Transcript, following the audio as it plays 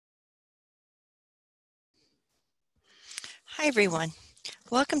Hi everyone,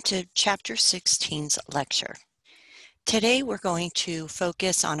 welcome to Chapter 16's lecture. Today we're going to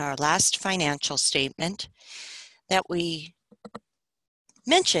focus on our last financial statement that we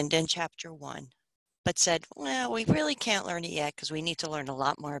mentioned in Chapter 1, but said, well, we really can't learn it yet because we need to learn a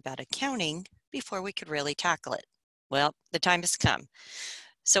lot more about accounting before we could really tackle it. Well, the time has come.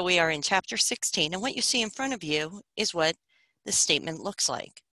 So we are in Chapter 16, and what you see in front of you is what the statement looks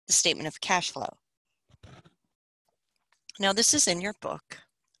like, the statement of cash flow. Now this is in your book.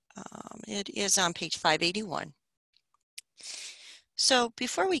 It is on page 581. So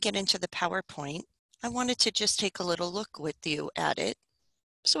before we get into the PowerPoint, I wanted to just take a little look with you at it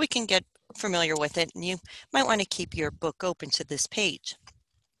so we can get familiar with it, and you might want to keep your book open to this page.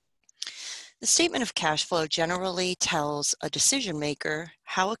 The statement of cash flow generally tells a decision maker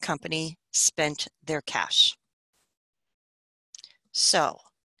how a company spent their cash. So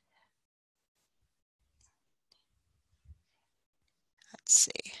let's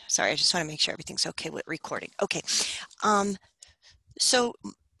see. Sorry, I just want to make sure everything's okay with recording. Okay. So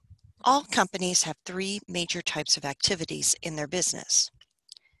all companies have three major types of activities in their business.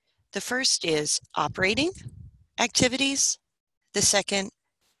 The first is operating activities. The second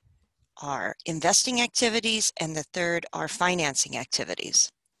are investing activities, and the third are financing activities.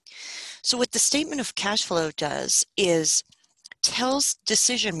 So what the statement of cash flow does is tells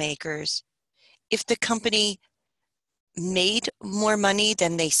decision makers if the company made more money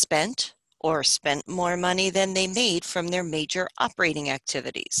than they spent or spent more money than they made from their major operating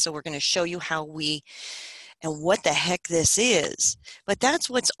activities. So we're going to show you how and what the heck this is, but that's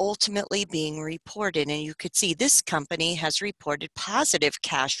what's ultimately being reported. And you could see this company has reported positive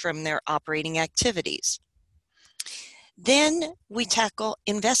cash from their operating activities. Then we tackle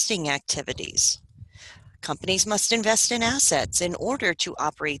investing activities. Companies must invest in assets in order to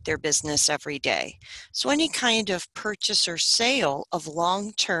operate their business every day. So any kind of purchase or sale of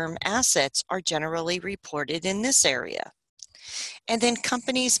long-term assets are generally reported in this area. And then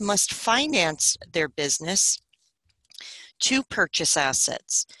companies must finance their business to purchase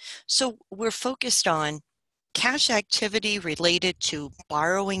assets. So we're focused on cash activity related to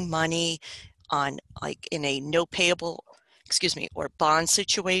borrowing money on, like in a no payable, or bond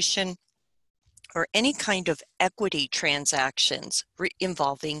situation, or any kind of equity transactions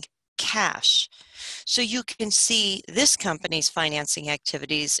involving cash. So you can see this company's financing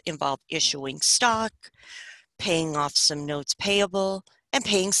activities involve issuing stock, paying off some notes payable, and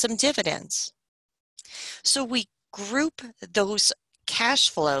paying some dividends. So we group those cash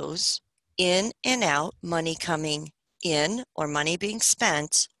flows in and out, money coming in or money being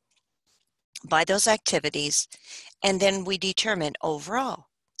spent by those activities, and then we determine overall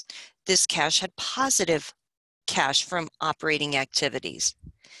this cash had positive cash from operating activities.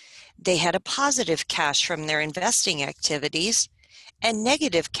 They had a positive cash from their investing activities and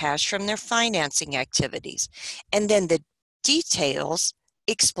negative cash from their financing activities. And then the details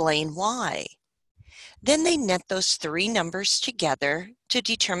explain why. Then they net those three numbers together to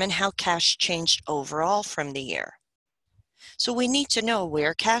determine how cash changed overall from the year. So we need to know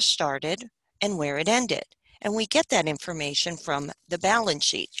where cash started and where it ended. And we get that information from the balance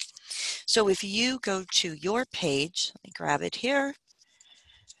sheet. So if you go to your page, let me grab it here.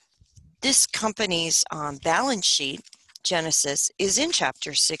 This company's balance sheet, Genesis, is in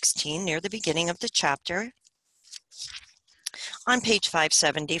Chapter 16 near the beginning of the chapter on page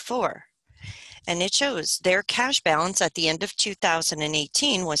 574. And it shows their cash balance at the end of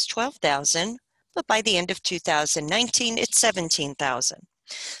 2018 was $12,000, but by the end of 2019, it's $17,000.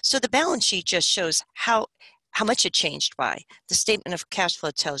 So the balance sheet just shows how much it changed by. The statement of cash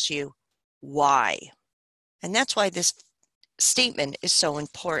flow tells you why. And that's why this statement is so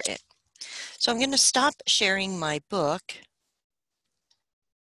important. So I'm going to stop sharing my book.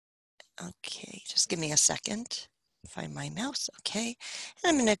 Okay, just give me a second. Find my mouse, okay. And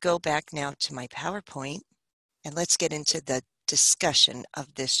I'm going to go back now to my PowerPoint, and let's get into the discussion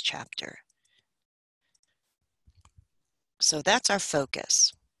of this chapter. So that's our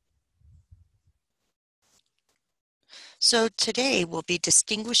focus. So today we'll be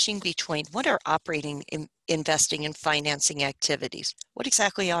distinguishing between what are operating, investing, and financing activities. What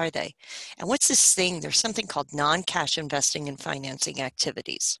exactly are they? And what's this thing? There's something called non-cash investing and financing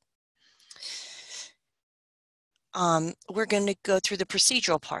activities. We're going to go through the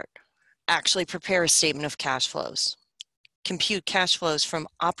procedural part. Actually prepare a statement of cash flows. Compute cash flows from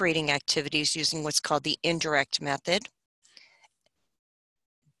operating activities using what's called the indirect method.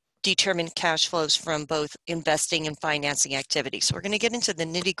 Determine cash flows from both investing and financing activities. So we're going to get into the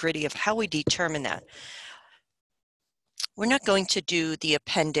nitty-gritty of how we determine that. We're not going to do the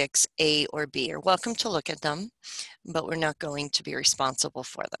appendix A or B. You're welcome to look at them, but we're not going to be responsible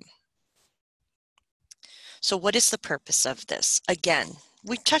for them. So what is the purpose of this? Again,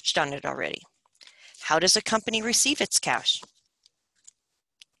 we touched on it already. How does a company receive its cash?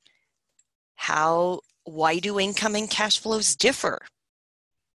 Why do income and cash flows differ?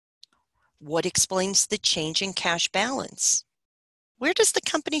 What explains the change in cash balance? Where does the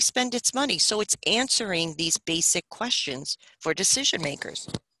company spend its money? So it's answering these basic questions for decision makers.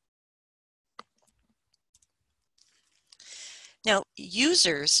 Now,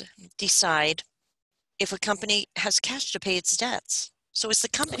 users decide if a company has cash to pay its debts. So is the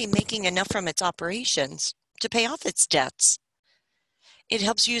company making enough from its operations to pay off its debts? It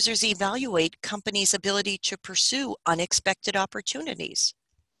helps users evaluate companies' ability to pursue unexpected opportunities.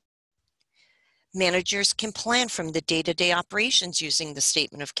 Managers can plan from the day-to-day operations using the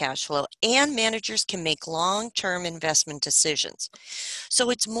statement of cash flow, and managers can make long-term investment decisions. So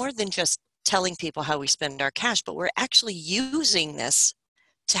it's more than just telling people how we spend our cash, but we're actually using this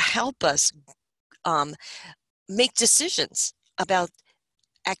to help us make decisions about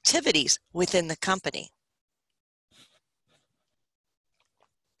activities within the company.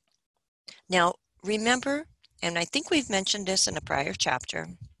 Now, remember, and I think we've mentioned this in a prior chapter,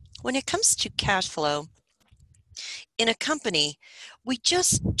 when it comes to cash flow, in a company, we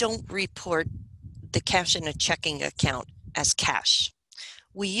just don't report the cash in a checking account as cash.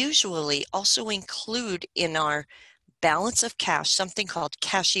 We usually also include in our balance of cash something called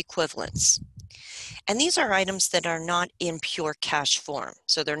cash equivalents. And these are items that are not in pure cash form.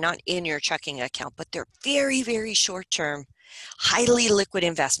 So they're not in your checking account, but they're very, very short-term, highly liquid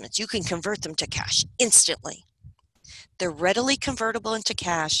investments. You can convert them to cash instantly. They're readily convertible into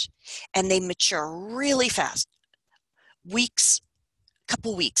cash, and they mature really fast. Weeks,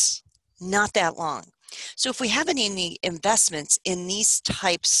 couple weeks, not that long. So if we have any investments in this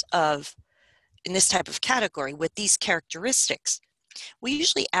type of category with these characteristics, we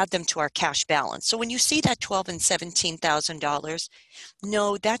usually add them to our cash balance. So when you see that $12,000 and $17,000,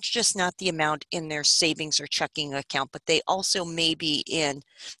 no, that's just not the amount in their savings or checking account, but they also may be in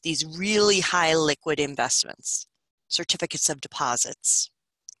these really high liquid investments, certificates of deposits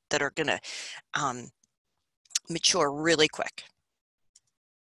that are going to mature really quick.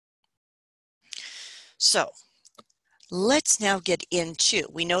 So let's now get into,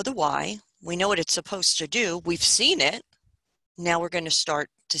 we know the why, we know what it's supposed to do, we've seen it. Now we're going to start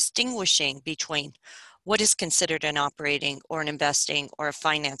distinguishing between what is considered an operating or an investing or a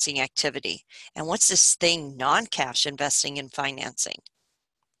financing activity, and what's this thing non-cash investing and financing.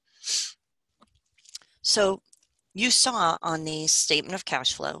 So you saw on the statement of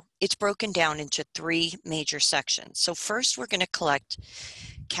cash flow, it's broken down into three major sections. So first, we're going to collect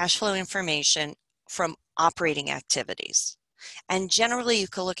cash flow information from operating activities. And generally, you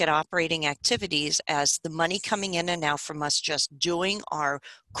can look at operating activities as the money coming in and out from us just doing our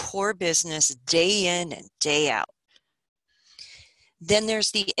core business day in and day out. Then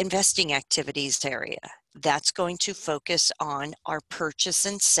there's the investing activities area. That's going to focus on our purchase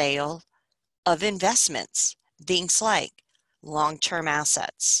and sale of investments, things like long-term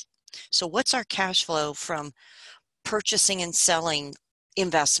assets. So what's our cash flow from purchasing and selling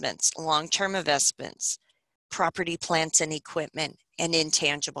investments, long-term investments, property, plants, and equipment, and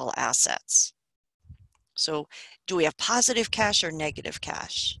intangible assets? So do we have positive cash or negative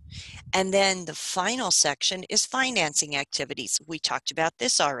cash? And then the final section is financing activities. We talked about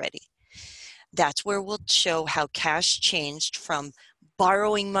this already. That's where we'll show how cash changed from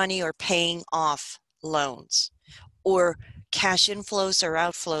borrowing money or paying off loans, or cash inflows or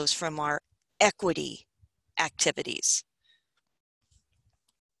outflows from our equity activities.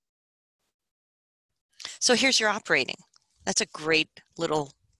 So here's your operating. That's a great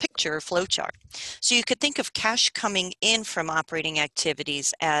little picture flow chart. So you could think of cash coming in from operating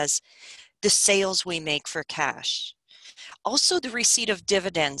activities as the sales we make for cash. Also, the receipt of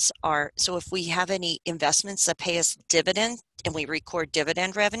dividends are, so if we have any investments that pay us dividend and we record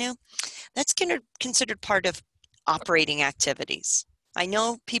dividend revenue, that's considered part of operating activities. I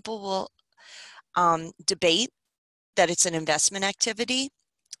know people will debate that it's an investment activity,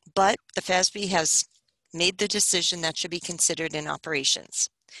 but the FASB has made the decision that should be considered in operations.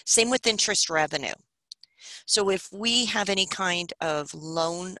 Same with interest revenue. So if we have any kind of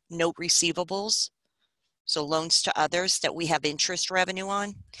loan note receivables, so loans to others that we have interest revenue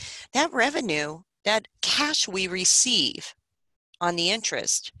on, that revenue, that cash we receive on the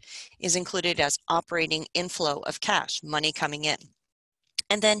interest is included as operating inflow of cash, money coming in.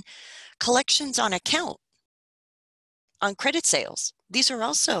 And then collections on account, on credit sales, these are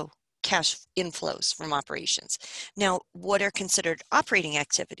also cash inflows from operations. Now, what are considered operating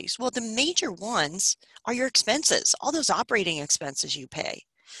activities? Well, the major ones are your expenses, all those operating expenses you pay,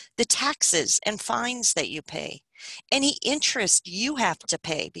 the taxes and fines that you pay, any interest you have to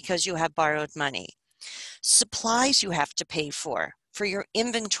pay because you have borrowed money, supplies you have to pay for your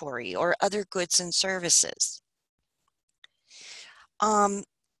inventory or other goods and services,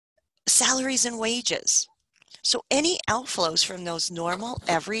 salaries and wages. So any outflows from those normal,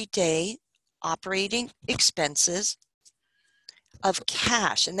 everyday operating expenses of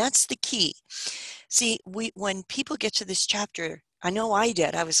cash, and that's the key. See, when people get to this chapter, I know I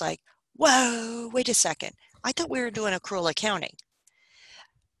did, I was like, whoa, wait a second. I thought we were doing accrual accounting.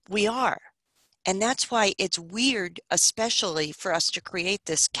 We are. And that's why it's weird, especially for us to create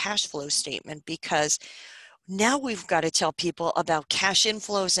this cash flow statement, because now we've got to tell people about cash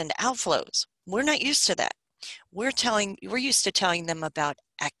inflows and outflows. We're not used to that. We're used to telling them about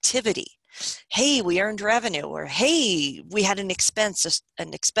activity. Hey, we earned revenue, or hey, we had an expense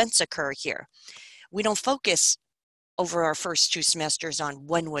occur here. We don't focus over our first 2 semesters on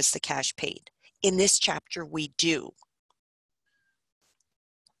when was the cash paid. In this chapter, we do.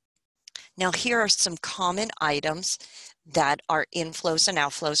 Now, here are some common items that are inflows and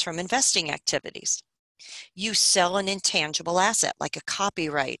outflows from investing activities. You sell an intangible asset like a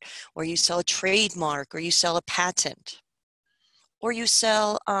copyright, or you sell a trademark, or you sell a patent, or you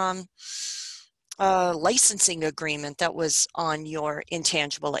sell a licensing agreement that was on your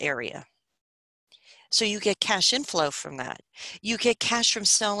intangible area. So you get cash inflow from that. You get cash from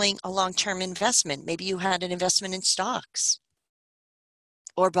selling a long-term investment. Maybe you had an investment in stocks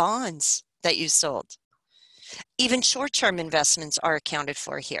or bonds that you sold. Even short-term investments are accounted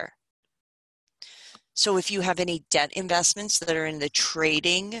for here. So if you have any debt investments that are in the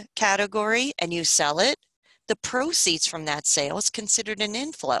trading category and you sell it, the proceeds from that sale is considered an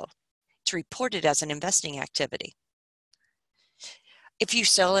inflow. It's reported as an investing activity. If you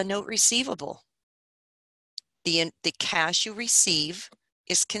sell a note receivable, the cash you receive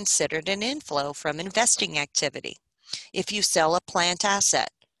is considered an inflow from investing activity. If you sell a plant asset,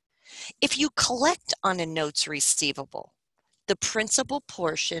 if you collect on a notes receivable, the principal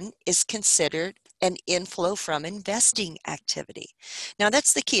portion is considered an inflow from investing activity. Now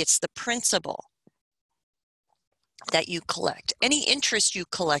that's the key. It's the principal that you collect. Any interest you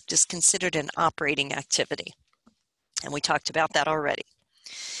collect is considered an operating activity. And we talked about that already.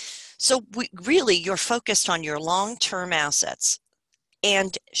 So really, you're focused on your long-term assets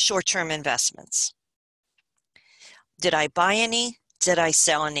and short-term investments. Did I buy any? Did I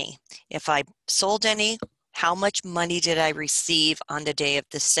sell any? If I sold any, how much money did I receive on the day of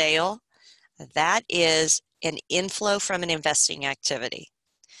the sale? That is an inflow from an investing activity.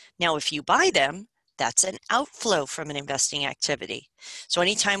 Now, if you buy them, that's an outflow from an investing activity. So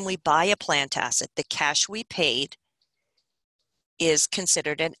anytime we buy a plant asset, the cash we paid is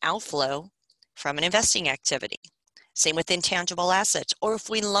considered an outflow from an investing activity. Same with intangible assets, or if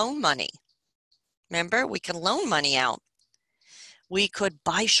we loan money. Remember, we can loan money out. We could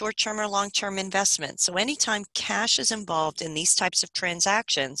buy short-term or long-term investments. So anytime cash is involved in these types of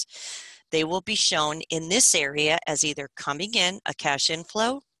transactions, they will be shown in this area as either coming in, a cash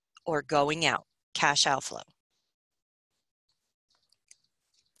inflow, or going out, cash outflow.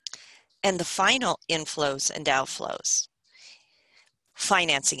 And the final inflows and outflows,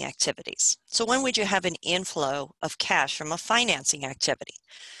 financing activities. So when would you have an inflow of cash from a financing activity?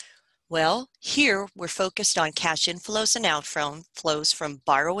 Well, here we're focused on cash inflows and outflows from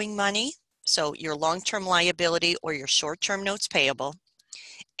borrowing money, so your long-term liability or your short-term notes payable,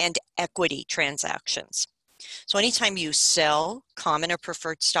 and equity transactions. So anytime you sell common or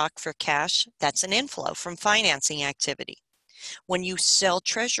preferred stock for cash, that's an inflow from financing activity. When you sell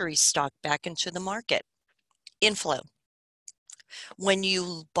treasury stock back into the market, inflow. When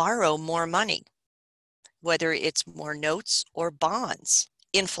you borrow more money, whether it's more notes or bonds,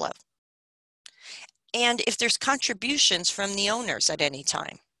 inflow. And if there's contributions from the owners at any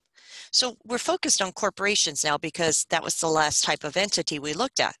time. So we're focused on corporations now because that was the last type of entity we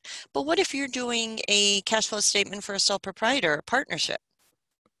looked at. But what if you're doing a cash flow statement for a sole proprietor or partnership?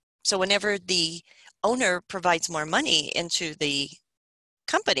 So whenever the owner provides more money into the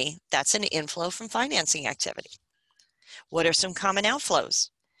company, that's an inflow from financing activity. What are some common outflows?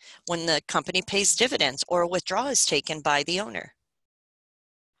 When the company pays dividends or a withdrawal is taken by the owner.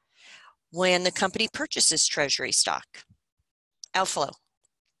 When the company purchases treasury stock, outflow,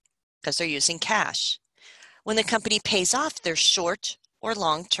 because they're using cash. When the company pays off their short or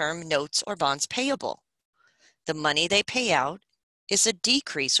long-term notes or bonds payable, the money they pay out is a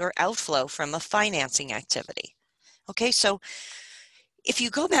decrease or outflow from a financing activity. Okay, so If you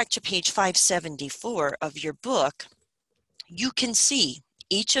go back to page 574 of your book, you can see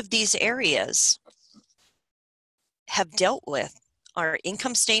each of these areas have dealt with our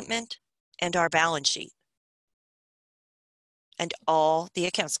income statement and our balance sheet and all the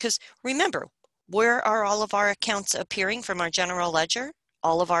accounts. Because remember, where are all of our accounts appearing from our general ledger?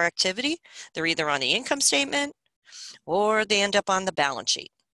 All of our activity, they're either on the income statement or they end up on the balance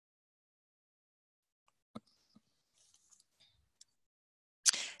sheet.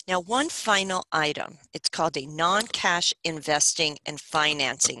 Now, one final item, it's called a non-cash investing and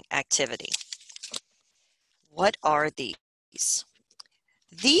financing activity. What are these?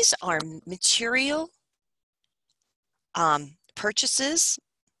 These are material purchases,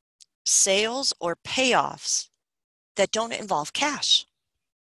 sales, or payoffs that don't involve cash.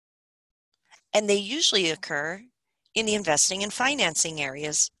 And they usually occur in the investing and financing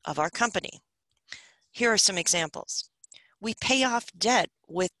areas of our company. Here are some examples. We pay off debt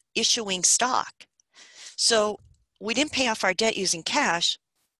with issuing stock. So we didn't pay off our debt using cash,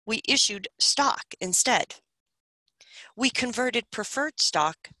 we issued stock instead. We converted preferred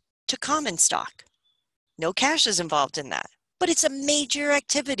stock to common stock. No cash is involved in that, but it's a major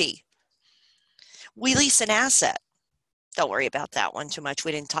activity. We lease an asset. Don't worry about that one too much.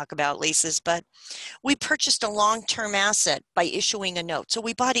 We didn't talk about leases, but we purchased a long-term asset by issuing a note. So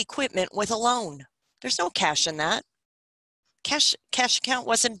we bought equipment with a loan. There's no cash in that. Cash account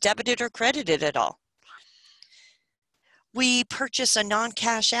wasn't debited or credited at all. We purchase a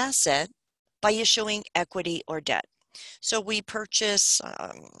non-cash asset by issuing equity or debt. So we purchase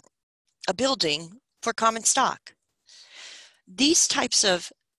a building for common stock. These types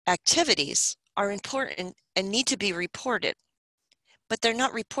of activities are important and need to be reported, but they're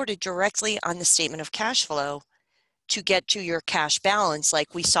not reported directly on the statement of cash flow to get to your cash balance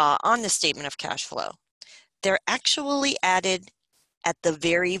like we saw on the statement of cash flow. They're actually added at the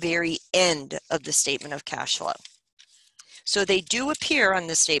very, very end of the statement of cash flow. So they do appear on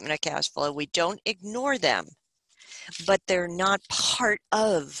the statement of cash flow. We don't ignore them, but they're not part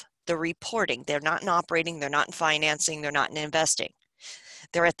of the reporting. They're not in operating, they're not in financing, they're not in investing.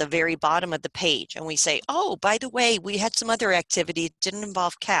 They're at the very bottom of the page. And we say, oh, by the way, we had some other activity that didn't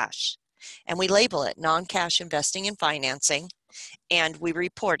involve cash. And we label it non-cash investing and financing, and we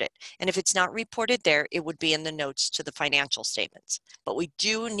report it. And if it's not reported there, it would be in the notes to the financial statements. But we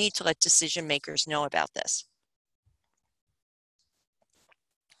do need to let decision makers know about this.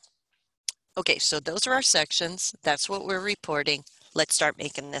 Okay, so those are our sections. That's what we're reporting. Let's start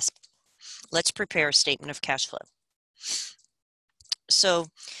making this. Let's prepare a statement of cash flow. So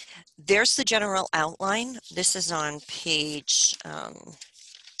there's the general outline. This is on page, the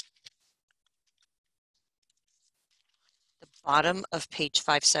bottom of page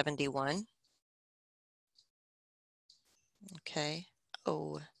 571. Okay.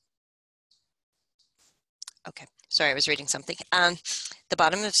 Oh. Okay. Sorry, I was reading something. The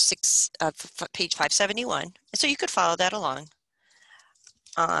bottom of page 571. So you could follow that along.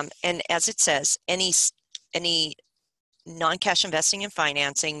 And as it says, any non-cash investing and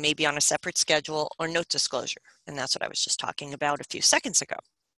financing may be on a separate schedule or note disclosure. And that's what I was just talking about a few seconds ago.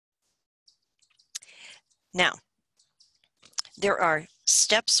 Now, there are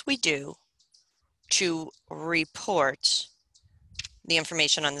steps we do to report the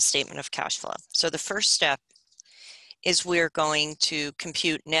information on the statement of cash flow. So the first step is we're going to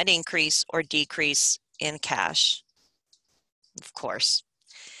compute net increase or decrease in cash, of course.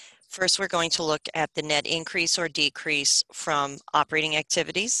 First, we're going to look at the net increase or decrease from operating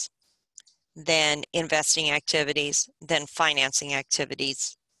activities, then investing activities, then financing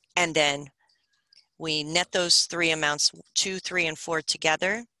activities, and then we net those three amounts, 2, 3, and 4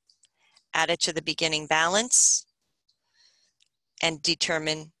 together, add it to the beginning balance, and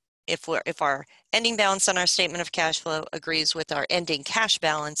determine if our ending balance on our statement of cash flow agrees with our ending cash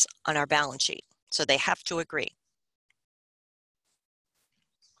balance on our balance sheet. So they have to agree.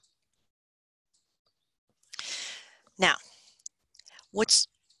 Now, what's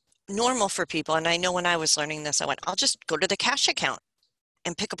normal for people, and I know when I was learning this, I went, I'll just go to the cash account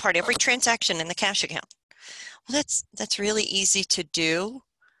and pick apart every transaction in the cash account. Well, that's really easy to do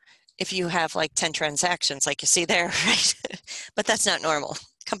if you have like 10 transactions like you see there, right? But that's not normal.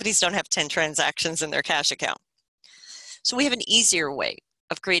 Companies don't have 10 transactions in their cash account. So we have an easier way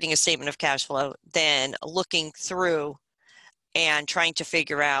of creating a statement of cash flow than looking through and trying to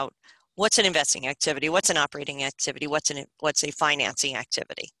figure out what's an investing activity, what's an operating activity, what's a financing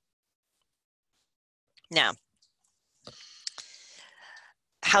activity. Now,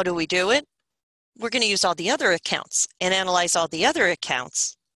 how do we do it? We're going to use all the other accounts and analyze all the other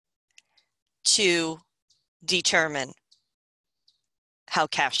accounts to determine how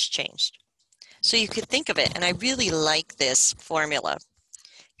cash changed. So you could think of it, and I really like this formula.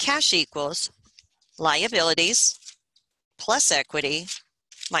 Cash equals liabilities plus equity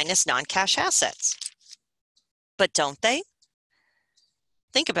minus non-cash assets. But don't they?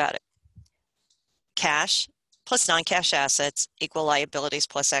 Think about it. Cash plus non-cash assets equal liabilities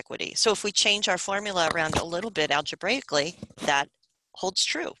plus equity. So if we change our formula around a little bit algebraically, that holds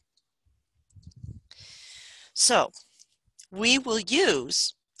true. So we will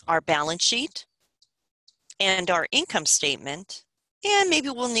use our balance sheet and our income statement, and maybe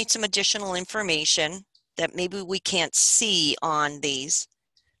we'll need some additional information that maybe we can't see on these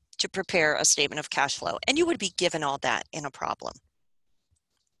to prepare a statement of cash flow. And you would be given all that in a problem.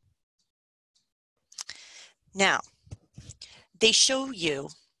 Now, they show you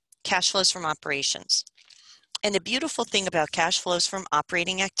cash flows from operations. And the beautiful thing about cash flows from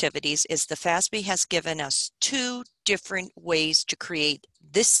operating activities is the FASB has given us two different ways to create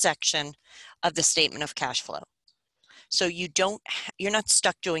this section of the statement of cash flow. So you're not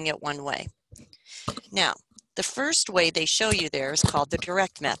stuck doing it one way. Now, the first way they show you there is called the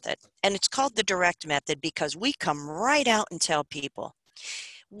direct method. And it's called the direct method because we come right out and tell people,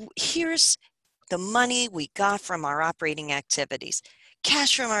 here's the money we got from our operating activities.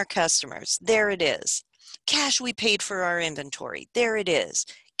 Cash from our customers, there it is. Cash we paid for our inventory, there it is.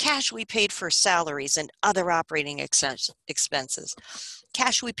 Cash we paid for salaries and other operating expenses.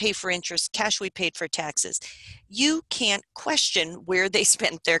 Cash we paid for interest, cash we paid for taxes. You can't question where they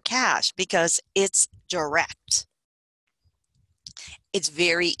spent their cash because it's direct. It's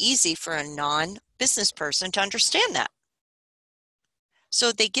very easy for a non-business person to understand that.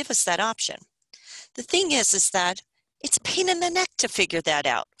 So they give us that option. The thing is that it's a pain in the neck to figure that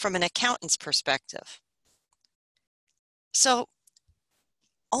out from an accountant's perspective. So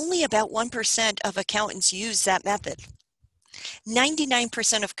only about 1% of accountants use that method.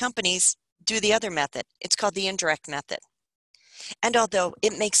 99% of companies do the other method. It's called the indirect method. And although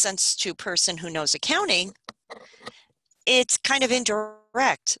it makes sense to a person who knows accounting, it's kind of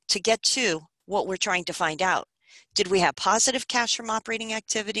indirect to get to what we're trying to find out. Did we have positive cash from operating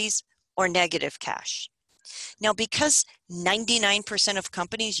activities or negative cash? Now, because 99% of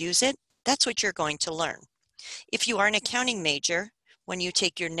companies use it, that's what you're going to learn. If you are an accounting major, when you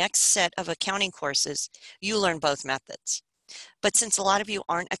take your next set of accounting courses, you learn both methods. But since a lot of you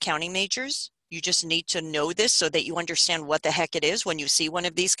aren't accounting majors, you just need to know this so that you understand what the heck it is when you see one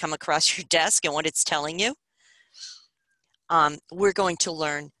of these come across your desk and what it's telling you. We're going to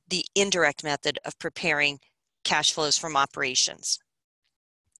learn the indirect method of preparing cash flows from operations.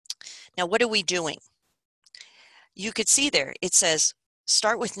 Now, what are we doing? You could see there, it says,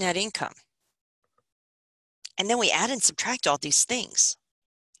 start with net income. And then we add and subtract all these things.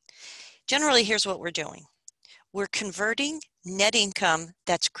 Generally, here's what we're doing. We're converting net income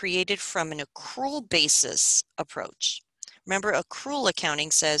that's created from an accrual basis approach. Remember, accrual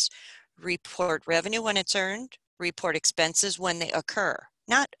accounting says report revenue when it's earned, report expenses when they occur,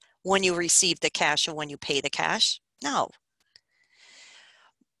 not when you receive the cash or when you pay the cash. No.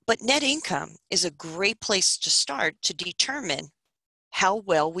 But net income is a great place to start to determine how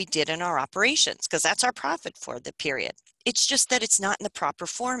well we did in our operations, because that's our profit for the period. It's just that it's not in the proper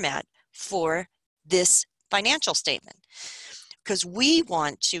format for this financial statement, because we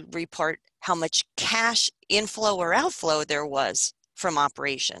want to report how much cash inflow or outflow there was from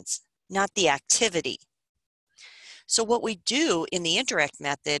operations, not the activity. So what we do in the indirect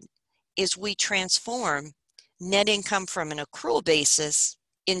method is we transform net income from an accrual basis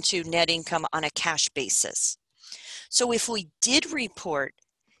into net income on a cash basis. So if we did report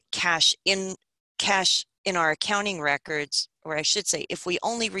cash in our accounting records, or I should say, if we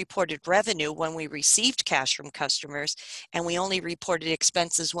only reported revenue when we received cash from customers and we only reported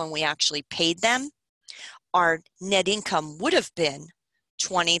expenses when we actually paid them, our net income would have been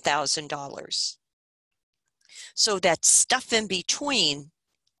 $20,000. So that stuff in between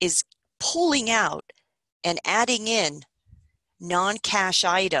is pulling out and adding in non-cash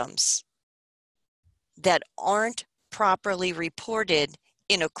items that aren't properly reported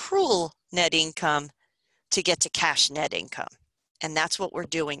in accrual net income to get to cash net income. And that's what we're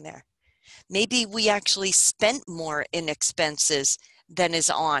doing there. Maybe we actually spent more in expenses than is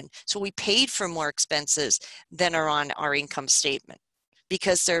on. So we paid for more expenses than are on our income statement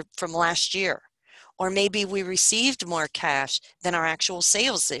because they're from last year. Or maybe we received more cash than our actual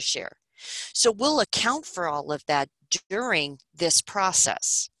sales this year. So we'll account for all of that during this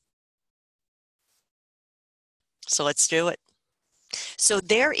process. So let's do it. So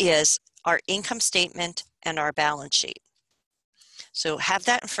there is our income statement and our balance sheet. So have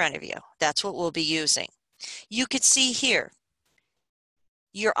that in front of you. That's what we'll be using. You could see here,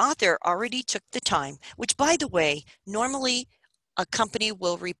 Your author already took the time, which, by the way, normally a company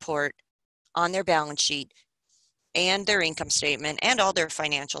will report on their balance sheet and their income statement and all their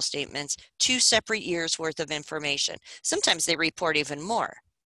financial statements 2 separate years worth of information. Sometimes they report even more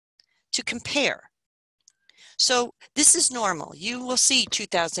to compare. So this is normal. You will see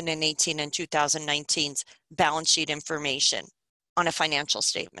 2018 and 2019's balance sheet information on a financial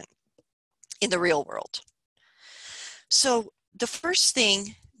statement in the real world. So the first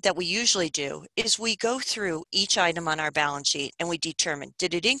thing that we usually do is we go through each item on our balance sheet and we determine,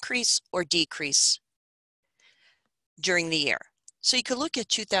 did it increase or decrease during the year? So you could look at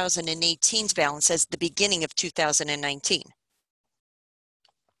 2018's balance as the beginning of 2019.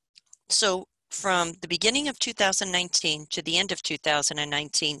 So from the beginning of 2019 to the end of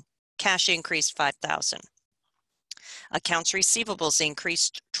 2019, cash increased $5,000. Accounts receivables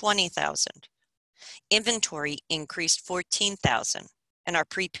increased $20,000. Inventory increased $14,000. And our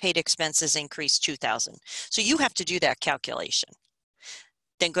prepaid expenses increased $2,000. So you have to do that calculation.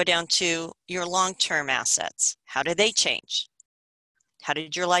 Then go down to your long-term assets. How did they change? How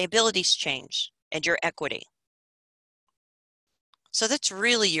did your liabilities change and your equity? So that's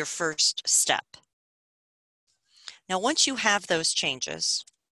really your first step. Now, once you have those changes,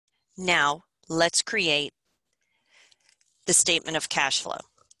 now let's create the statement of cash flow.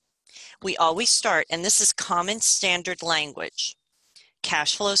 We always start, and this is common standard language,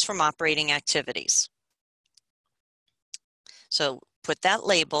 cash flows from operating activities. So put that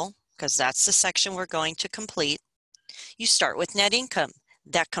label, because that's the section we're going to complete. You start with net income.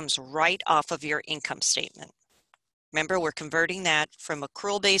 That comes right off of your income statement. Remember, we're converting that from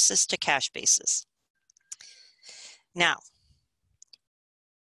accrual basis to cash basis. Now,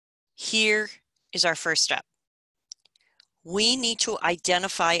 here is our first step. We need to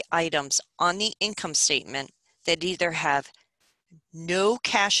identify items on the income statement that either have no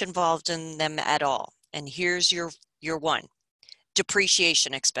cash involved in them at all. And here's your one.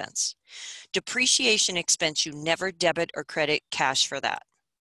 Depreciation expense. Depreciation expense, you never debit or credit cash for that.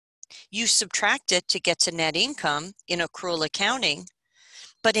 You subtract it to get to net income in accrual accounting,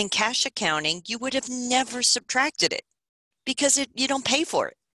 but in cash accounting, you would have never subtracted it because you don't pay for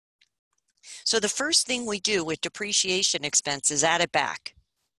it. So the first thing we do with depreciation expense is add it back.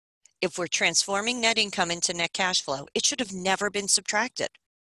 If we're transforming net income into net cash flow, it should have never been subtracted.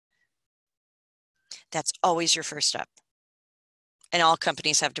 That's always your first step. And all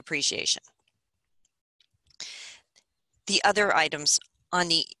companies have depreciation. The other items on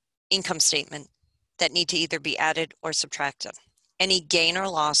the income statement that need to either be added or subtracted. Any gain or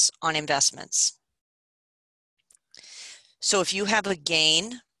loss on investments. So if you have a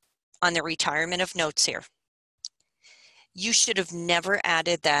gain on the retirement of notes here, you should have never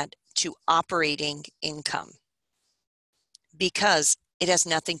added that to operating income because it has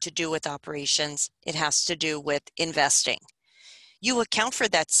nothing to do with operations. It has to do with investing. You account for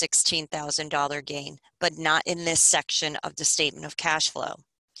that $16,000 gain, but not in this section of the statement of cash flow.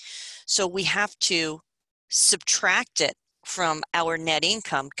 So we have to subtract it from our net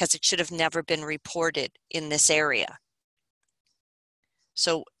income because it should have never been reported in this area.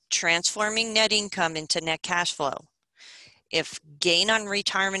 So transforming net income into net cash flow. If gain on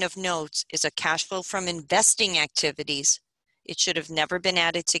retirement of notes is a cash flow from investing activities, it should have never been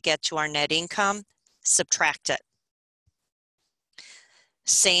added to get to our net income. Subtract it.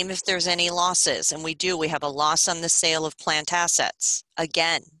 Same if there's any losses, and we have a loss on the sale of plant assets.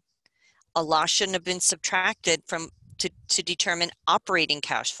 Again, a loss shouldn't have been subtracted from to determine operating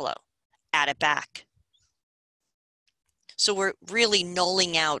cash flow. Add it back. So we're really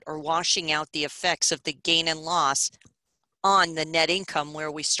nulling out or washing out the effects of the gain and loss on the net income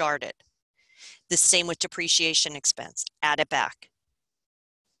where we started. The same with depreciation expense. Add it back.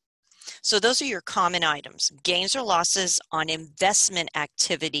 So those are your common items. Gains or losses on investment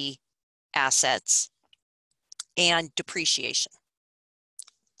activity assets and depreciation.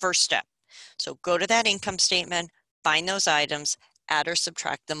 First step. So go to that income statement, find those items, add or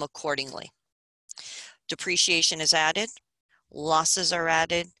subtract them accordingly. Depreciation is added, losses are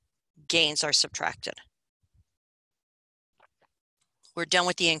added, gains are subtracted. We're done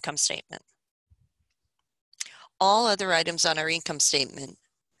with the income statement. All other items on our income statement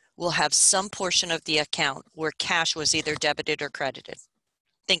will have some portion of the account where cash was either debited or credited.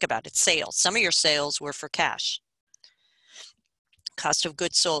 Think about it, sales. Some of your sales were for cash. Cost of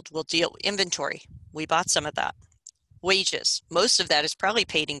goods sold, we'll deal inventory. We bought some of that. Wages, most of that is probably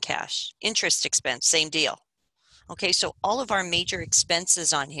paid in cash. Interest expense, same deal. Okay, so all of our major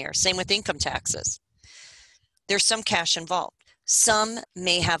expenses on here, same with income taxes. There's some cash involved. Some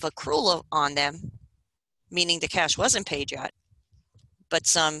may have accrual on them, meaning the cash wasn't paid yet, but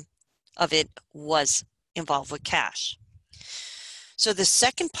some of it was involved with cash. So the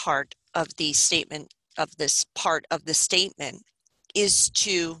second part of the statement, of this part of the statement, is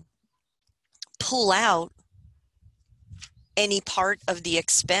to pull out any part of the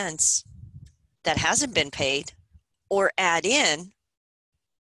expense that hasn't been paid, or add in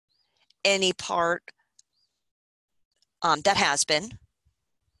any part that has been,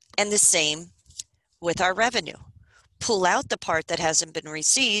 and the same with our revenue. Pull out the part that hasn't been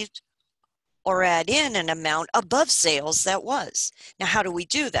received, or add in an amount above sales that was. Now, how do we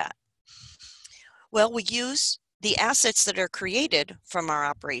do that? Well, we use the assets that are created from our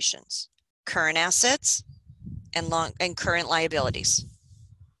operations: current assets and current liabilities.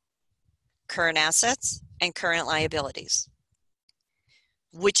 Current assets and current liabilities.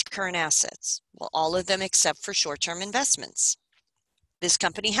 Which current assets? Well, all of them except for short-term investments. This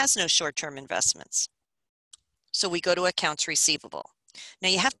company has no short-term investments. So we go to accounts receivable. Now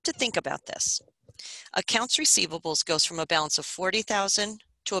you have to think about this. Accounts receivables goes from a balance of $40,000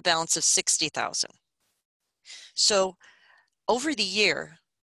 to a balance of $60,000. So over the year,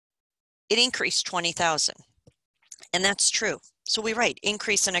 it increased $20,000. And that's true. So we write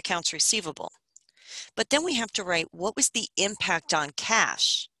increase in accounts receivable. But then we have to write, what was the impact on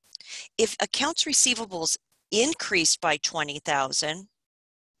cash? If accounts receivables increased by $20,000,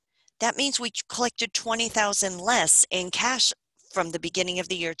 that means we collected $20,000 less in cash from the beginning of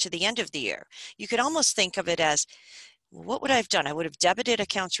the year to the end of the year. You could almost think of it as, what would I have done? I would have debited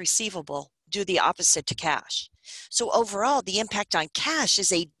accounts receivable, do the opposite to cash. So overall, the impact on cash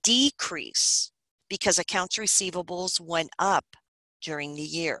is a decrease because accounts receivables went up during the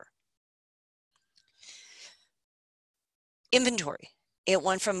year. Inventory, it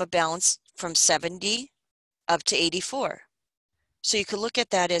went from a balance from 70 up to 84. So you could look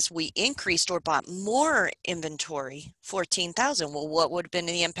at that as we increased or bought more inventory, 14,000. Well, what would have been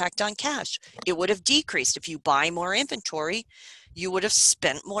the impact on cash? It would have decreased. If you buy more inventory, you would have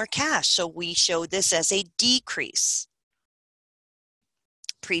spent more cash. So we show this as a decrease.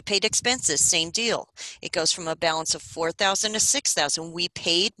 Prepaid expenses, same deal. It goes from a balance of 4,000 to 6,000. We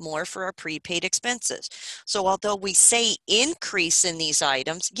paid more for our prepaid expenses. So although we say increase in these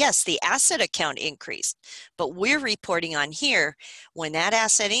items, yes, the asset account increased, but we're reporting on here, when that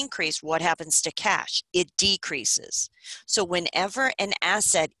asset increased, what happens to cash? It decreases. So whenever an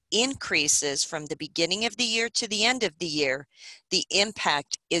asset increases from the beginning of the year to the end of the year, the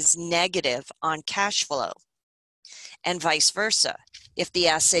impact is negative on cash flow, and vice versa. If the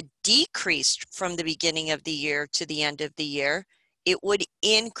asset decreased from the beginning of the year to the end of the year, it would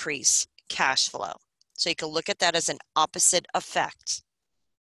increase cash flow. So you can look at that as an opposite effect.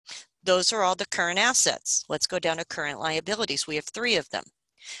 Those are all the current assets. Let's go down to current liabilities. We have 3 of them.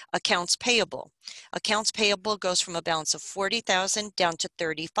 Accounts payable. Accounts payable goes from a balance of 40,000 down to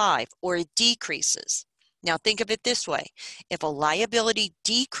 35, or it decreases. Now think of it this way. If a liability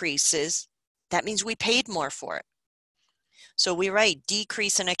decreases, that means we paid more for it. So we write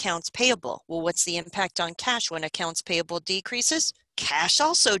decrease in accounts payable. Well, what's the impact on cash when accounts payable decreases? Cash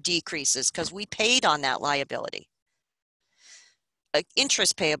also decreases because we paid on that liability.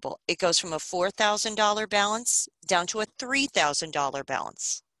 Interest payable, it goes from a $4,000 balance down to a $3,000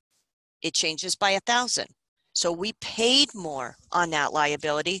 balance. It changes by 1,000. So we paid more on that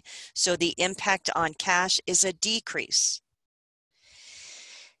liability. So the impact on cash is a decrease.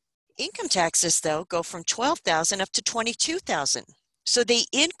 Income taxes, though, go from 12,000 up to 22,000. So they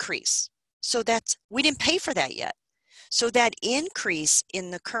increase. So we didn't pay for that yet. So that increase in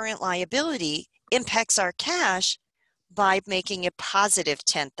the current liability impacts our cash by making it positive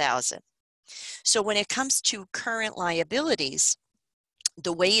 10,000. So when it comes to current liabilities,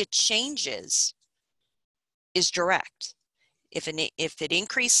 the way it changes is direct. If it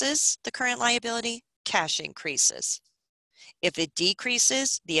increases the current liability, cash increases. If it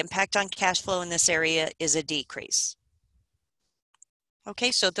decreases, the impact on cash flow in this area is a decrease.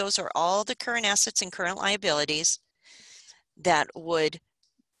 Okay, so those are all the current assets and current liabilities that would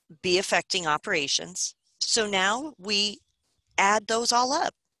be affecting operations. So now we add those all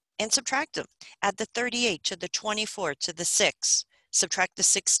up and subtract them. Add the 38 to the 24 to the 6. Subtract the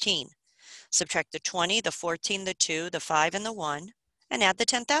 16. Subtract the 20, the 14, the 2, the 5, and the 1, and add the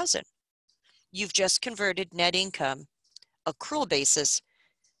 10,000. You've just converted net income accrual basis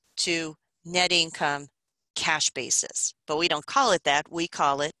to net income cash basis. But we don't call it that. We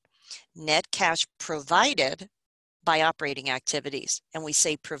call it net cash provided by operating activities. And we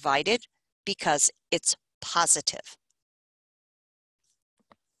say provided because it's positive.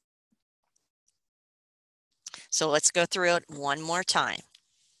 So let's go through it one more time.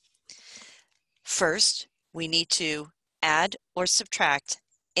 First, we need to add or subtract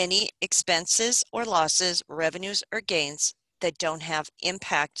any expenses or losses, revenues or gains that don't have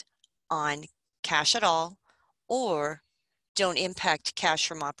impact on cash at all or don't impact cash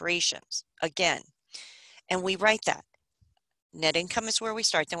from operations. Again, and we write that. Net income is where we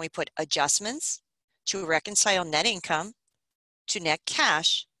start. Then we put adjustments to reconcile net income to net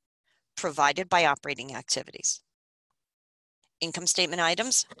cash provided by operating activities. Income statement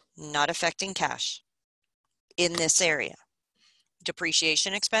items not affecting cash in this area.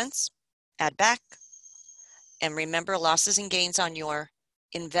 Depreciation expense, add back, and remember losses and gains on your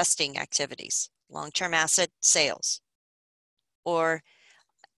investing activities, long-term asset sales, or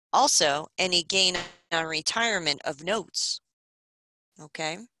also any gain on retirement of notes,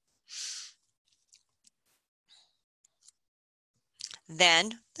 okay?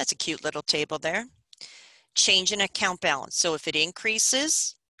 Then, that's a cute little table there. Change in account balance. So if it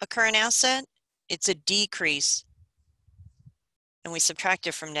increases a current asset, it's a decrease, and we subtract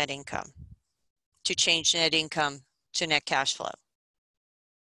it from net income to change net income to net cash flow,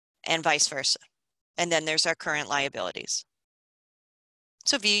 and vice versa. And then there's our current liabilities.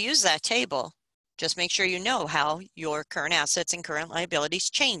 So if you use that table, just make sure you know how your current assets and current liabilities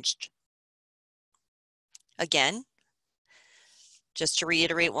changed. Again, just to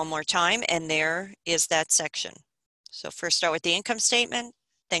reiterate one more time, and there is that section. So first start with the income statement,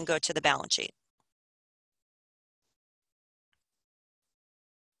 then go to the balance sheet.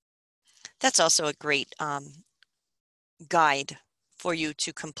 That's also a great guide for you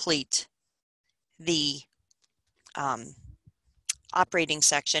to complete the operating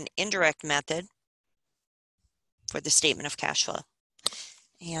section, indirect method for the statement of cash flow.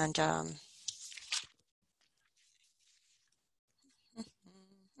 And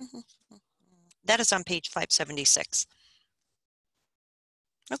that is on page 576.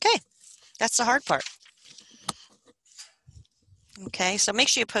 Okay, that's the hard part. Okay, so make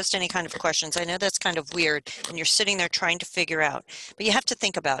sure you post any kind of questions. I know that's kind of weird when you're sitting there trying to figure out, but you have to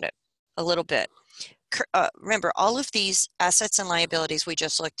think about it a little bit. Remember, all of these assets and liabilities we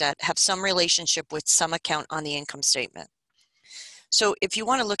just looked at have some relationship with some account on the income statement. So if you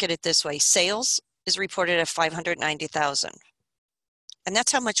want to look at it this way, sales is reported at $590,000, and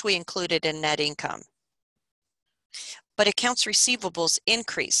that's how much we included in net income. But accounts receivables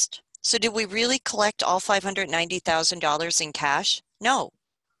increased. So did we really collect all $590,000 in cash? No,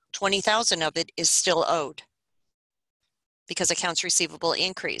 $20,000 of it is still owed because accounts receivable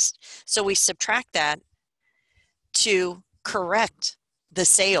increased. So we subtract that to correct the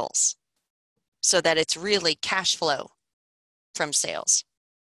sales so that it's really cash flow from sales.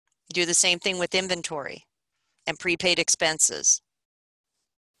 Do the same thing with inventory and prepaid expenses.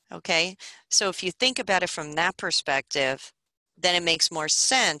 Okay, so if you think about it from that perspective, then it makes more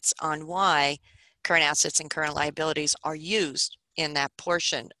sense on why current assets and current liabilities are used in that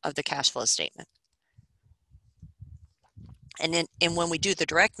portion of the cash flow statement. And when we do the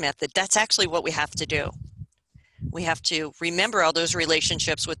direct method, that's actually what we have to do. We have to remember all those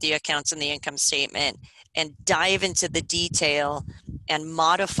relationships with the accounts and the income statement and dive into the detail and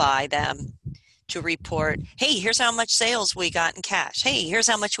modify them to report, hey, here's how much sales we got in cash. Hey, here's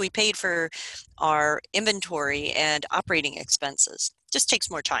how much we paid for our inventory and operating expenses. Just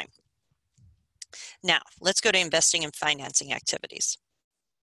takes more time. Now, let's go to investing and financing activities.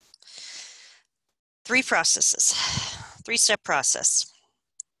 Three-step process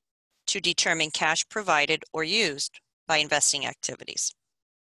to determine cash provided or used by investing activities.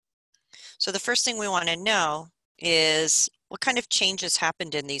 So the first thing we want to know is what kind of changes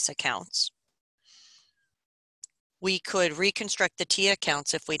happened in these accounts. We could reconstruct the T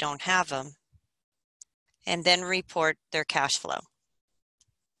accounts if we don't have them, and then report their cash flow.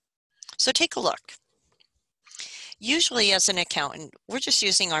 So take a look. Usually as an accountant, we're just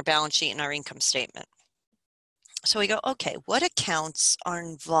using our balance sheet and our income statement. So we go, okay, what accounts are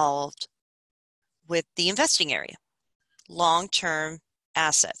involved with the investing area? Long-term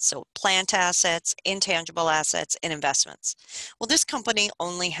assets, so plant assets, intangible assets, and investments. Well, this company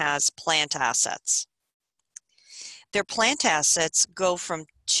only has plant assets. Their plant assets go from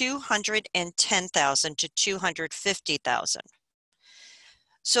 $210,000 to $250,000.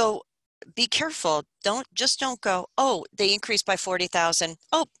 So be careful. Don't go, oh, they increased by $40,000.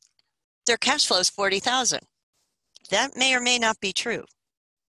 Oh, their cash flow is $40,000. That may or may not be true.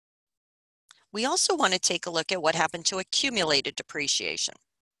 We also want to take a look at what happened to accumulated depreciation.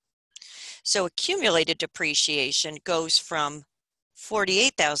 So accumulated depreciation goes from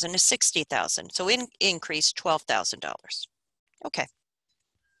 $48,000 to $60,000. So it increased $12,000. Okay.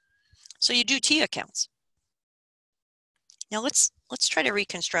 So you do T accounts. Now let's try to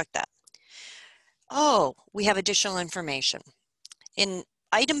reconstruct that. Oh, we have additional information. In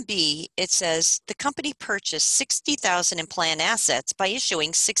item B, it says the company purchased $60,000 in planned assets by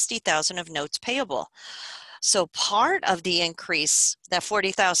issuing $60,000 of notes payable. So part of the increase, that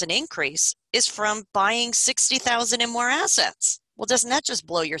 $40,000 increase, is from buying $60,000 in more assets. Well, doesn't that just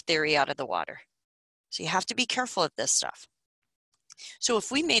blow your theory out of the water? So you have to be careful of this stuff. So if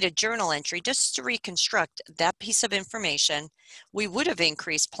we made a journal entry just to reconstruct that piece of information, we would have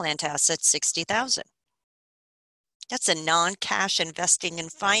increased planned assets $60,000. That's a non-cash investing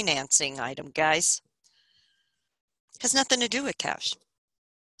and financing item, guys. Has nothing to do with cash.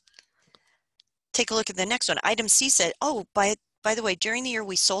 Take a look at the next one. Item C said, oh, by the way, during the year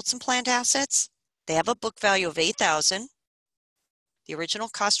we sold some planned assets. They have a book value of $8,000. The original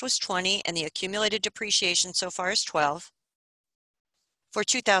cost was $20,000 and the accumulated depreciation so far is $12,000 for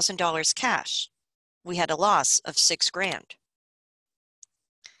 $2,000 cash. We had a loss of $6,000.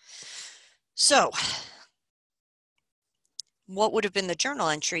 So what would have been the journal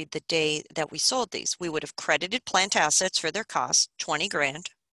entry the day that we sold these? We would have credited plant assets for their cost, $20,000,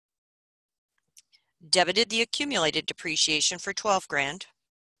 debited the accumulated depreciation for $12,000,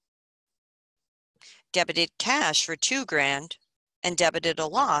 debited cash for $2,000, and debited a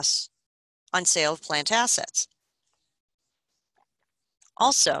loss on sale of plant assets.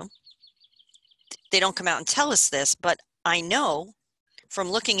 Also, they don't come out and tell us this, but I know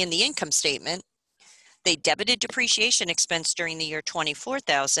from looking in the income statement, they debited depreciation expense during the year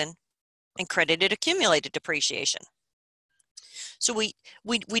 $24,000 and credited accumulated depreciation. So we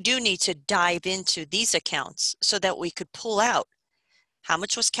do need to dive into these accounts so that we could pull out how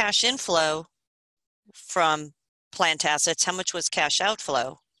much was cash inflow from plant assets, how much was cash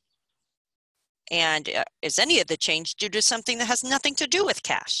outflow, and is any of the change due to something that has nothing to do with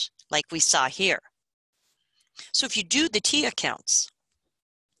cash, like we saw here. So if you do the T accounts,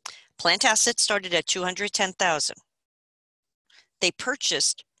 plant assets started at $210,000. They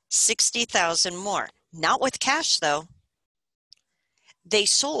purchased $60,000 more, not with cash though. They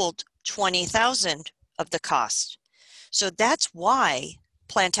sold $20,000 of the cost. So that's why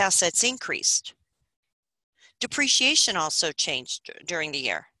plant assets increased. Depreciation also changed during the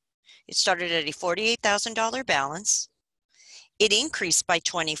year. It started at a $48,000 balance. It increased by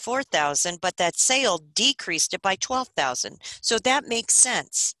 $24,000, but that sale decreased it by $12,000. So that makes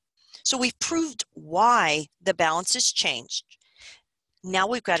sense. So we've proved why the balances changed. Now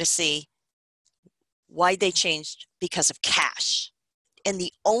we've got to see why they changed because of cash. And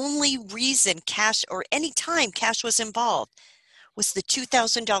the only reason cash, or any time cash was involved, was the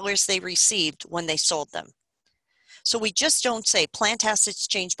 $2,000 they received when they sold them. So we just don't say plant assets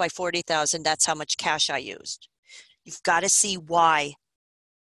changed by $40,000, that's how much cash I used. You've got to see why.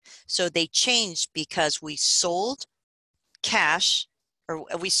 So they changed because we sold cash, or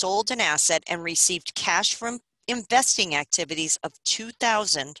we sold an asset and received cash from investing activities of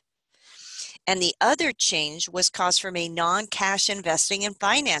 $2,000. And the other change was caused from a non-cash investing and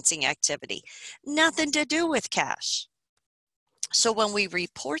financing activity. Nothing to do with cash. So when we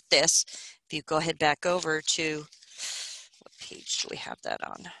report this, if you go ahead back over to, what page do we have that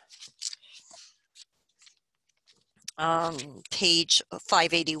on? Page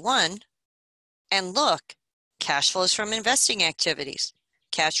 581, and look, cash flows from investing activities.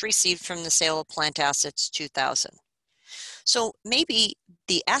 Cash received from the sale of plant assets, $2,000. So maybe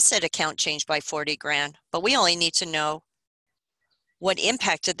the asset account changed by $40,000, but we only need to know what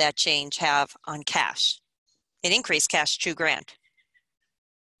impact did that change have on cash. It increased cash $2,000.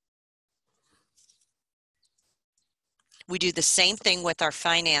 We do the same thing with our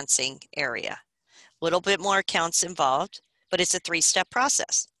financing area. A little bit more accounts involved, but it's a three-step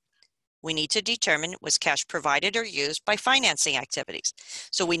process. We need to determine was cash provided or used by financing activities.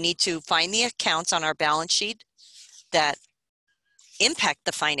 So we need to find the accounts on our balance sheet that impact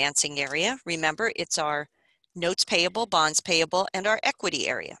the financing area. Remember, it's our notes payable, bonds payable, and our equity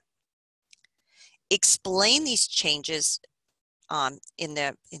area. Explain these changes in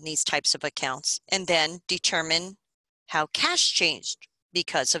these types of accounts, and then determine how cash changed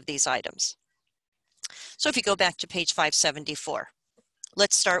because of these items. So if you go back to page 574,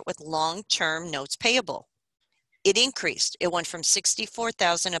 let's start with long-term notes payable. It increased. It went from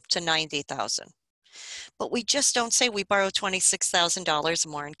 $64,000 up to $90,000. But we just don't say we borrowed $26,000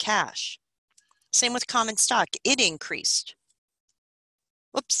 more in cash. Same with common stock. It increased.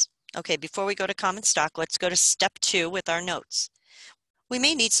 Whoops. Okay, before we go to common stock, let's go to step 2 with our notes. We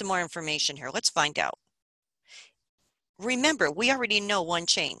may need some more information here. Let's find out. Remember, we already know one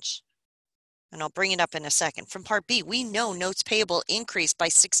change, and I'll bring it up in a second. From Part B, we know notes payable increased by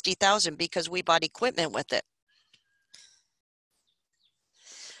 $60,000 because we bought equipment with it.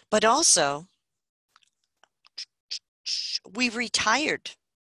 But also, we retired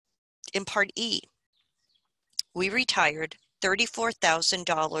in Part E. We retired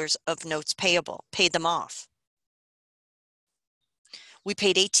 $34,000 of notes payable, paid them off. We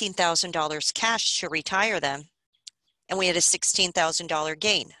paid $18,000 cash to retire them, and we had a $16,000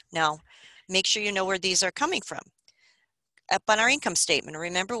 gain. Now, make sure you know where these are coming from. Up on our income statement,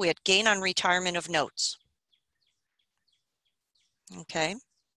 remember we had gain on retirement of notes. Okay.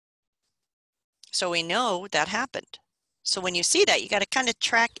 So we know that happened. So when you see that, you got to kind of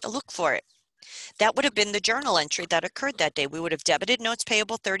look for it. That would have been the journal entry that occurred that day. We would have debited notes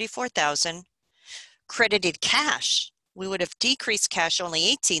payable $34,000, credited cash. We would have decreased cash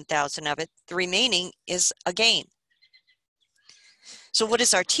only $18,000 of it. The remaining is a gain. So what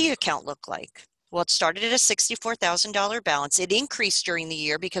does our T account look like? Well, it started at a $64,000 balance. It increased during the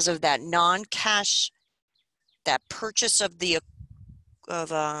year because of that non-cash, that purchase of the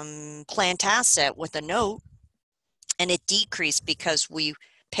plant asset with a note, and it decreased because we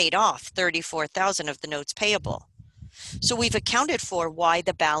paid off $34,000 of the notes payable. So we've accounted for why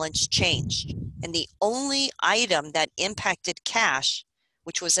the balance changed. And the only item that impacted cash,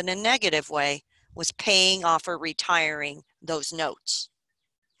 which was in a negative way, was paying off or retiring those notes.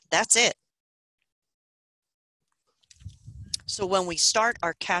 That's it. So when we start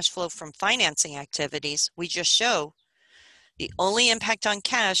our cash flow from financing activities, we just show the only impact on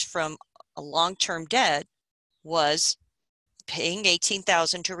cash from a long-term debt was paying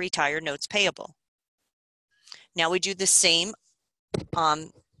 $18,000 to retire notes payable. Now we do the same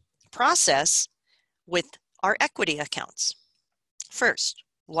process with our equity accounts. First,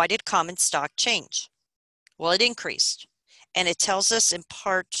 why did common stock change? Well, it increased. And it tells us in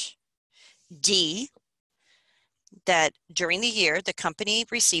Part D that during the year, the company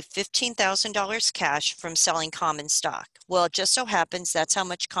received $15,000 cash from selling common stock. Well, it just so happens that's how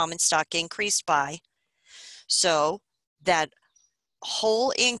much common stock increased by. So that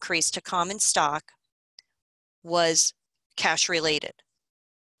whole increase to common stock was cash related.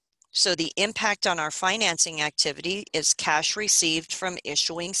 So the impact on our financing activity is cash received from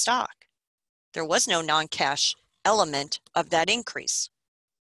issuing stock. There was no non-cash element of that increase.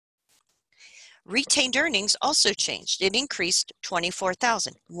 Retained earnings also changed. It increased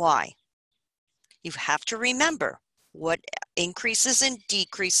 $24,000. Why? You have to remember what increases and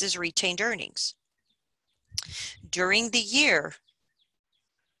decreases retained earnings. During the year,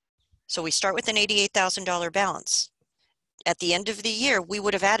 so we start with an $88,000 balance. At the end of the year, we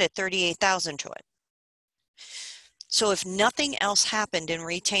would have added $38,000 to it. So if nothing else happened in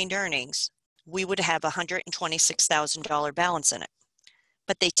retained earnings, we would have a $126,000 balance in it.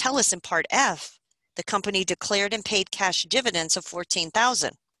 But they tell us in Part F, the company declared and paid cash dividends of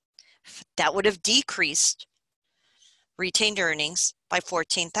 $14,000. That would have decreased retained earnings by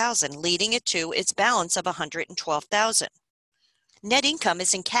 $14,000, leading it to its balance of $112,000. Net income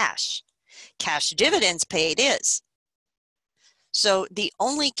is in cash. Cash dividends paid is. So the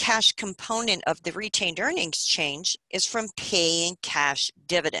only cash component of the retained earnings change is from paying cash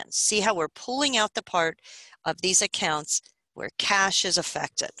dividends. See how we're pulling out the part of these accounts where cash is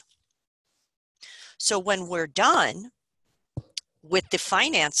affected. So when we're done with the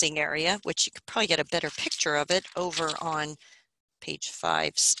financing area, which you could probably get a better picture of it over on page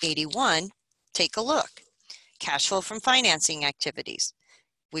 581, take a look. Cash flow from financing activities.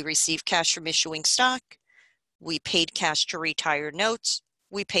 We received cash from issuing stock. We paid cash to retire notes.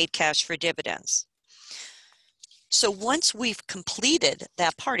 We paid cash for dividends. So once we've completed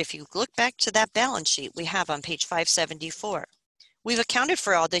that part, if you look back to that balance sheet we have on page 574, we've accounted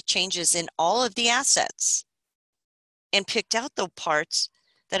for all the changes in all of the assets and picked out the parts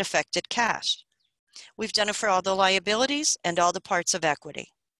that affected cash. We've done it for all the liabilities and all the parts of equity.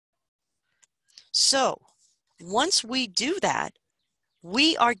 So once we do that,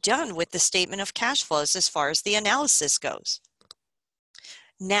 we are done with the statement of cash flows as far as the analysis goes.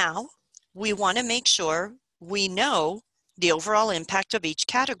 Now, we want to make sure we know the overall impact of each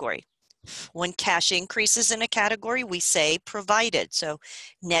category. When cash increases in a category, we say provided. So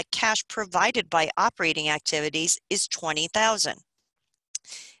net cash provided by operating activities is $20,000.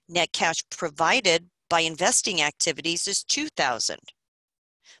 Net cash provided by investing activities is $2,000.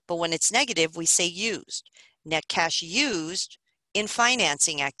 But when it's negative, we say used. Net cash used in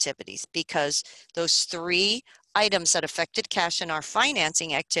financing activities, because those three items that affected cash in our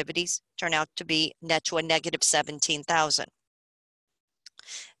financing activities turn out to be net to a negative $17,000.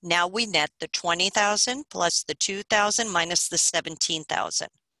 Now we net the $20,000 plus the $2,000 minus the $17,000.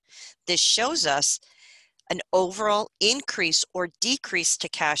 This shows us an overall increase or decrease to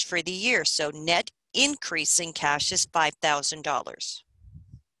cash for the year. So net increase in cash is $5,000.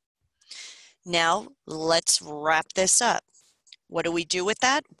 Now let's wrap this up. What do we do with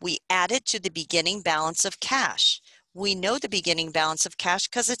that? We add it to the beginning balance of cash. We know the beginning balance of cash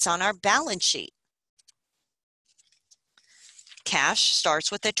because it's on our balance sheet. Cash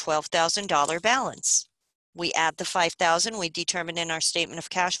starts with a $12,000 balance. We add the $5,000 we determined in our statement of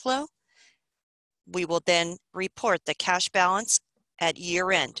cash flow. We will then report the cash balance at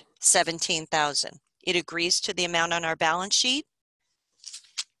year end, $17,000. It agrees to the amount on our balance sheet.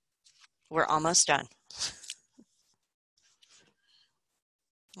 We're almost done.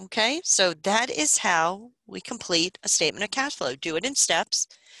 Okay, so that is how we complete a statement of cash flow. Do it in steps.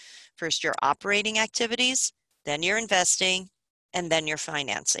 First, your operating activities, then your investing, and then your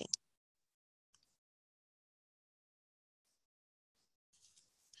financing.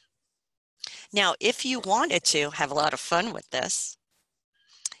 Now, if you wanted to have a lot of fun with this,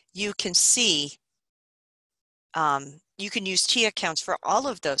 you can see, you can use T accounts for all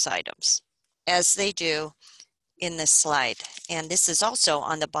of those items as they do in this slide. And this is also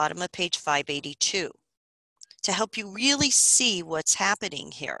on the bottom of page 582 to help you really see what's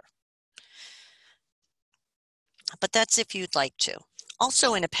happening here. But that's if you'd like to.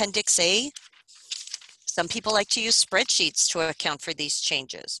 Also in Appendix A, some people like to use spreadsheets to account for these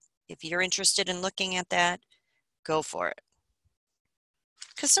changes. If you're interested in looking at that, go for it.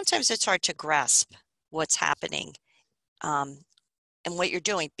 Because sometimes it's hard to grasp what's happening and what you're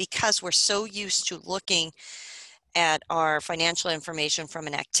doing because we're so used to looking at our financial information from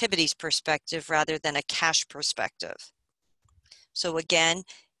an activities perspective rather than a cash perspective. So again,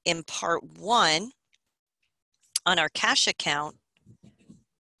 in part 1, on our cash account,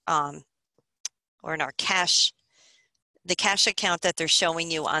 or in our cash, the cash account that they're showing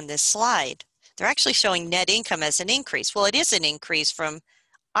you on this slide, they're actually showing net income as an increase. Well, it is an increase from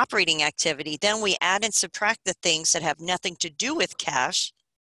operating activity. Then we add and subtract the things that have nothing to do with cash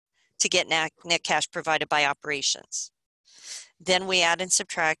to get net cash provided by operations. Then we add and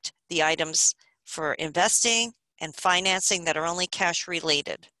subtract the items for investing and financing that are only cash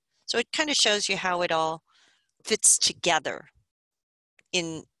related. So it kind of shows you how it all fits together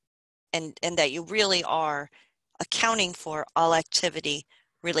and that you really are accounting for all activity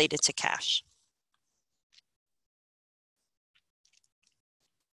related to cash.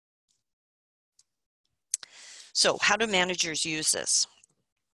 So how do managers use this?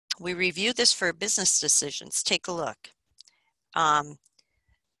 We review this for business decisions. Take a look.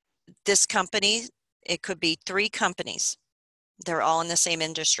 This company, it could be 3 companies. They're all in the same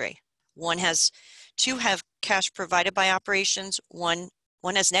industry. Two have cash provided by operations. One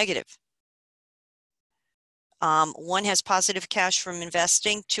has negative. One has positive cash from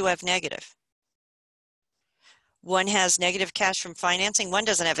investing. 2 have negative. One has negative cash from financing. One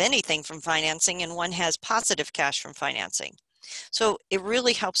doesn't have anything from financing, and one has positive cash from financing. So it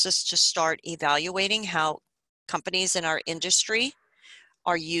really helps us to start evaluating how companies in our industry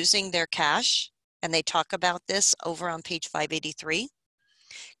are using their cash, and they talk about this over on page 583.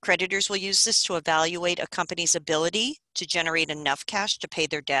 Creditors will use this to evaluate a company's ability to generate enough cash to pay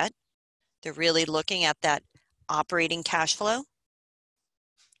their debt. They're really looking at that operating cash flow.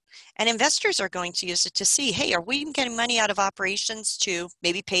 And investors are going to use it to see, hey, are we getting money out of operations to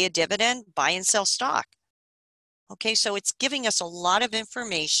maybe pay a dividend, buy and sell stock? Okay, so it's giving us a lot of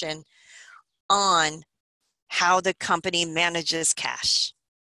information on how the company manages cash.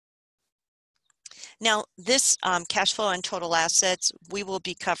 Now, this cash flow and total assets, we will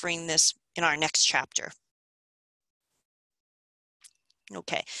be covering this in our next chapter.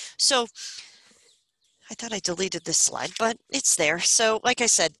 Okay, so I thought I deleted this slide, but it's there. So like I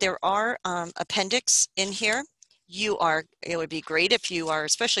said, there are appendix in here. It would be great if you are,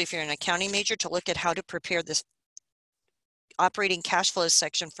 especially if you're an accounting major, to look at how to prepare this operating cash flow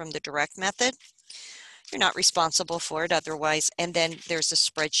section from the direct method. You're not responsible for it otherwise. And then there's a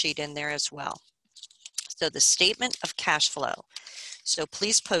spreadsheet in there as well. So the statement of cash flow. So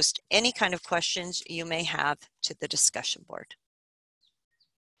please post any kind of questions you may have to the discussion board.